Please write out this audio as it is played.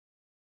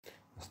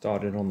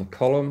started on the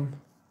column.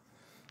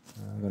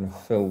 I'm going to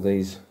fill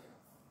these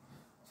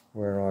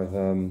where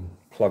I've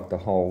plugged the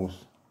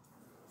holes.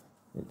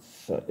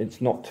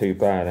 It's not too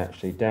bad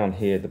actually. Down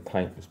here the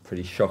paint was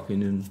pretty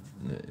shocking and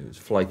it was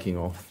flaking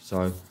off,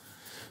 so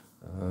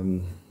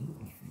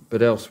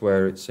but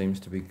elsewhere it seems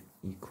to be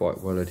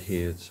quite well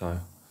adhered, so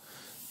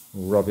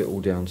we'll rub it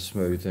all down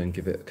smooth and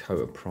give it a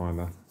coat of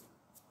primer.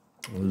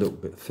 A little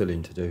bit of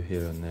filling to do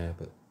here and there,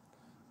 but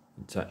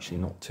it's actually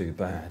not too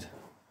bad.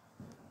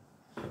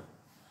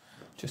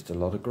 Just a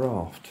lot of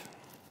graft.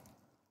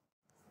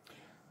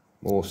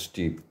 More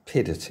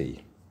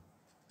stupidity.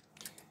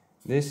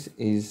 This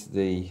is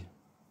the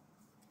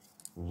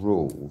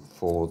rule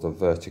for the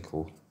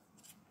vertical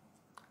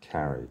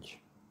carriage,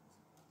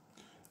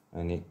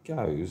 and it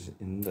goes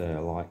in there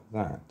like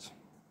that.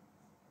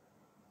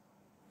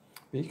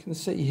 But you can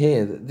see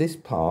here that this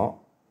part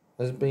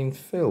has been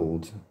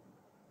filled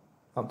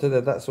up to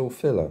there. That's all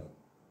filler,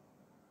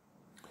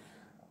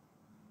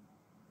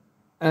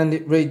 and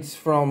it reads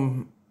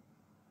from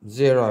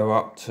 0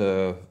 up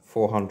to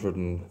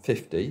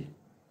 450,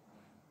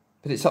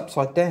 but it's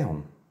upside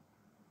down.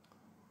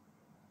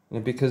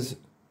 Because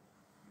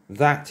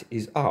that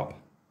is up,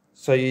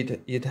 so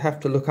you'd have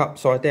to look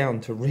upside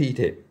down to read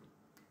it.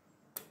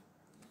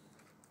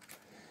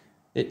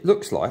 It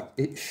looks like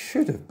it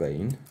should have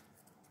been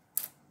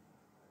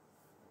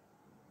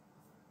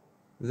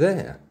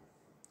there,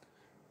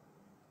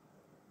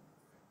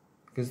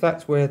 because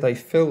that's where they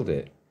filled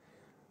it.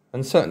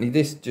 And certainly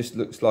this just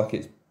looks like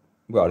it's,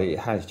 well, it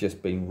has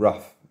just been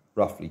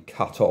roughly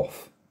cut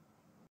off.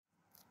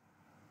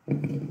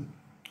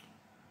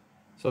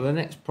 So the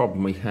next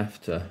problem we have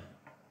to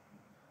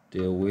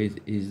deal with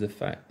is the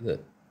fact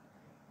that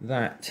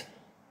that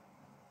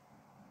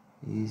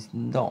is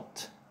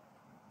not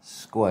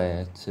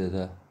square to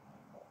the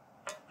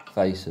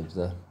face of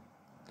the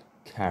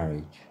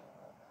carriage,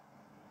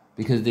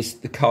 because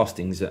the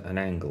casting's at an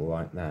angle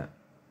like that.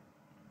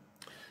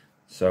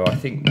 So I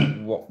think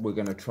what we're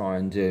going to try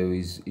and do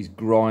is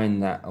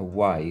grind that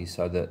away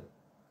so that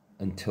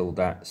until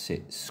that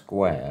sits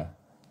square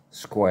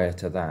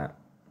to that.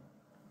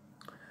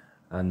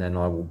 And then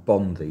I will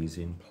bond these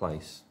in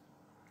place.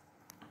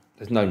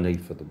 There's no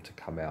need for them to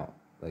come out.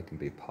 They can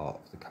be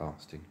part of the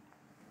casting.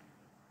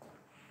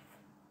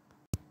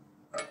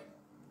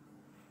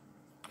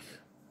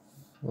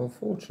 Well,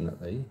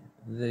 fortunately,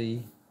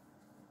 the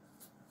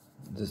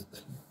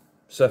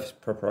surface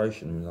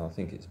preparation, I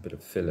think it's a bit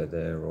of filler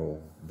there, or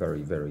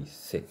very, very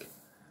thick.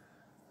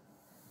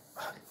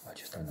 I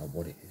just don't know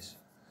what it is.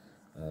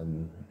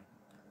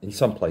 In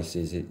some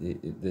places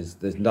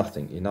there's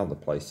nothing. In other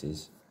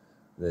places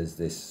there's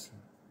this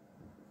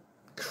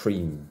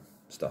cream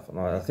stuff, and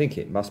I think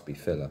it must be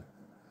filler.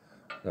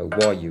 Now,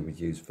 why you would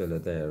use filler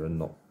there and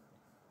not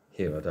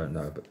here, I don't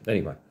know. But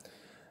anyway,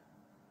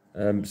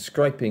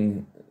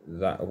 scraping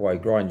that away,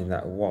 grinding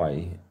that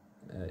away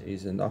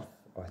is enough,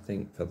 I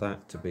think, for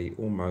that to be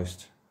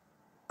almost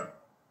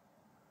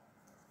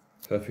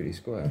perfectly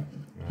square.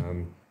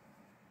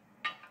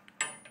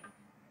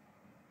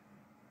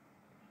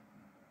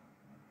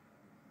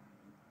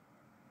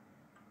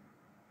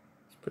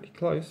 It's pretty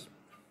close.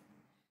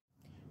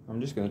 I'm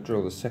just going to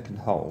drill the second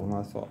hole, and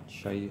I thought I'd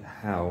show you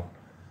how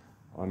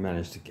I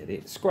managed to get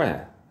it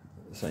square.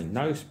 So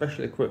no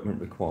special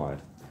equipment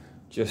required.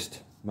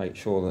 Just make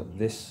sure that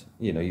this,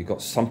 you know, you've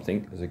got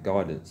something as a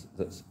guidance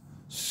that's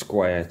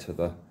square to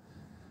the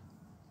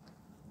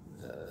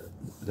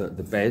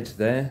bed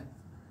there,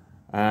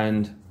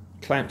 and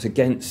clamped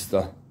against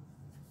the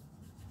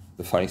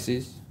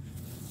faces,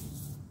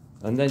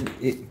 and then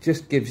it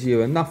just gives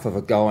you enough of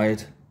a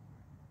guide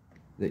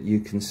that you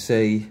can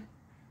see.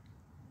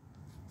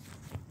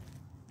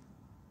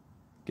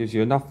 Gives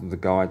you enough of the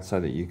guide so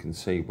that you can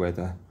see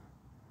whether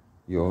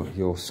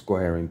you're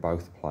square in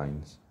both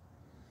planes.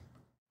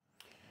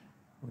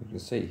 You can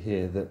see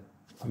here that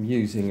I'm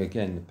using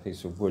again the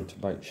piece of wood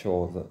to make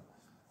sure that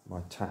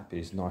my tap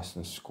is nice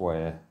and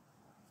square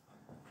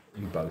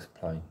in both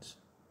planes.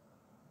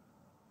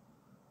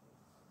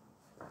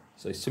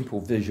 So simple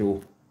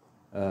visual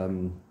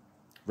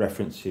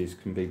references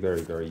can be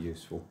very, very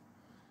useful.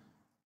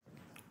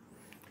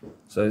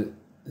 So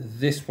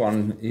this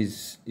one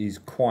is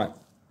quite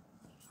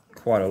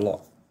a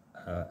lot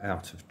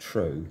out of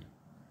true,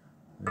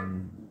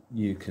 and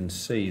you can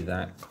see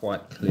that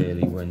quite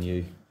clearly when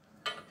you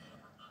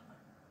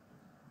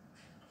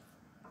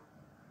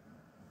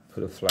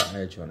put a flat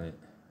edge on it,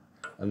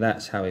 and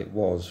that's how it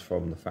was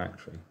from the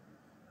factory,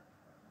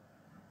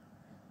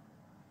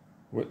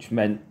 which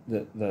meant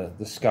that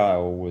the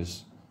scale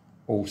was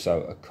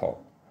also a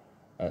cop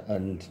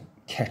and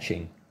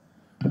catching,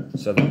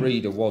 so the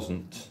reader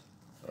wasn't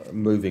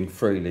moving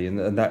freely,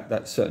 and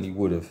that certainly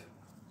would have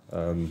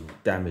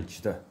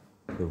damaged the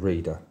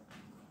reader.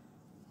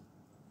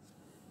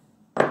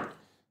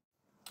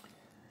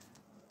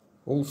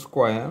 All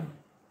square,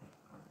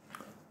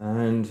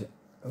 and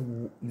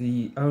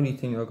the only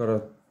thing I've got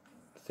to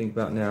think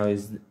about now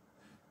is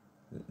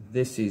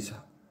this is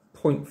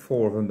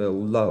 0.4 of a mil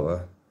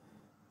lower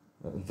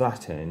at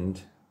that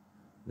end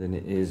than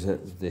it is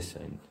at this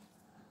end.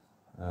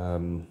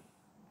 I'm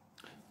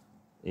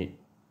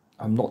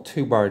not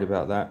too worried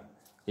about that.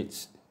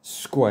 It's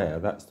square,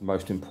 that's the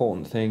most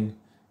important thing.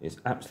 It's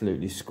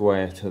absolutely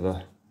square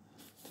to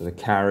the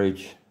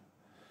carriage.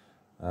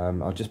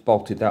 I just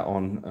bolted that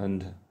on,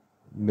 and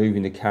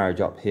moving the carriage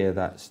up here,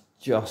 that's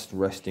just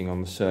resting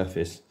on the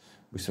surface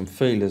with some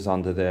feelers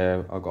under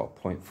there. I've got a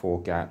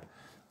 0.4 gap.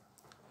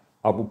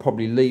 I will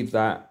probably leave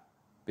that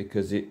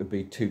because it would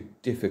be too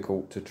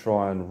difficult to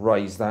try and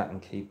raise that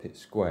and keep it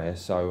square,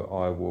 so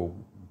I will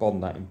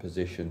bond that in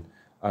position,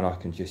 and I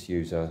can just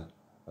use a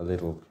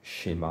little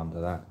shim under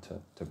that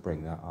to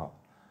bring that up.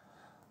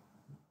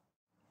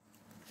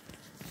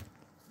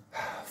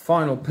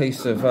 Final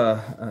piece of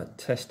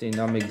testing,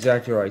 I'm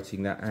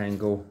exaggerating that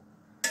angle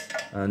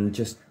and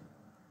just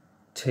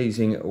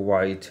teasing it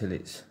away till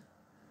it's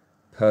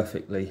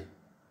perfectly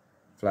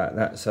flat.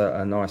 That's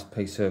a nice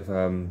piece of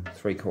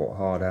 3/4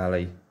 hard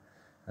alley,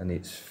 and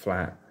it's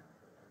flat.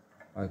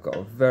 I've got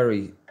a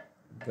very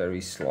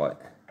slight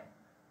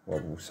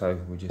wobble, so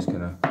we're just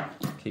going to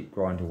keep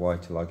grinding away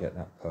till I get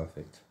that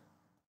perfect.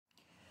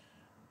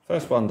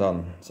 First one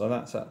done, so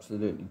that's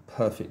absolutely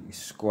perfectly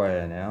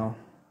square now.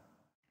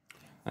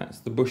 That's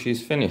the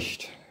bushes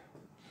finished.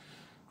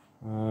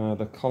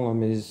 The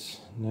column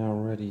is now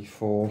ready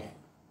for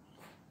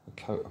a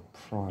coat of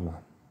primer.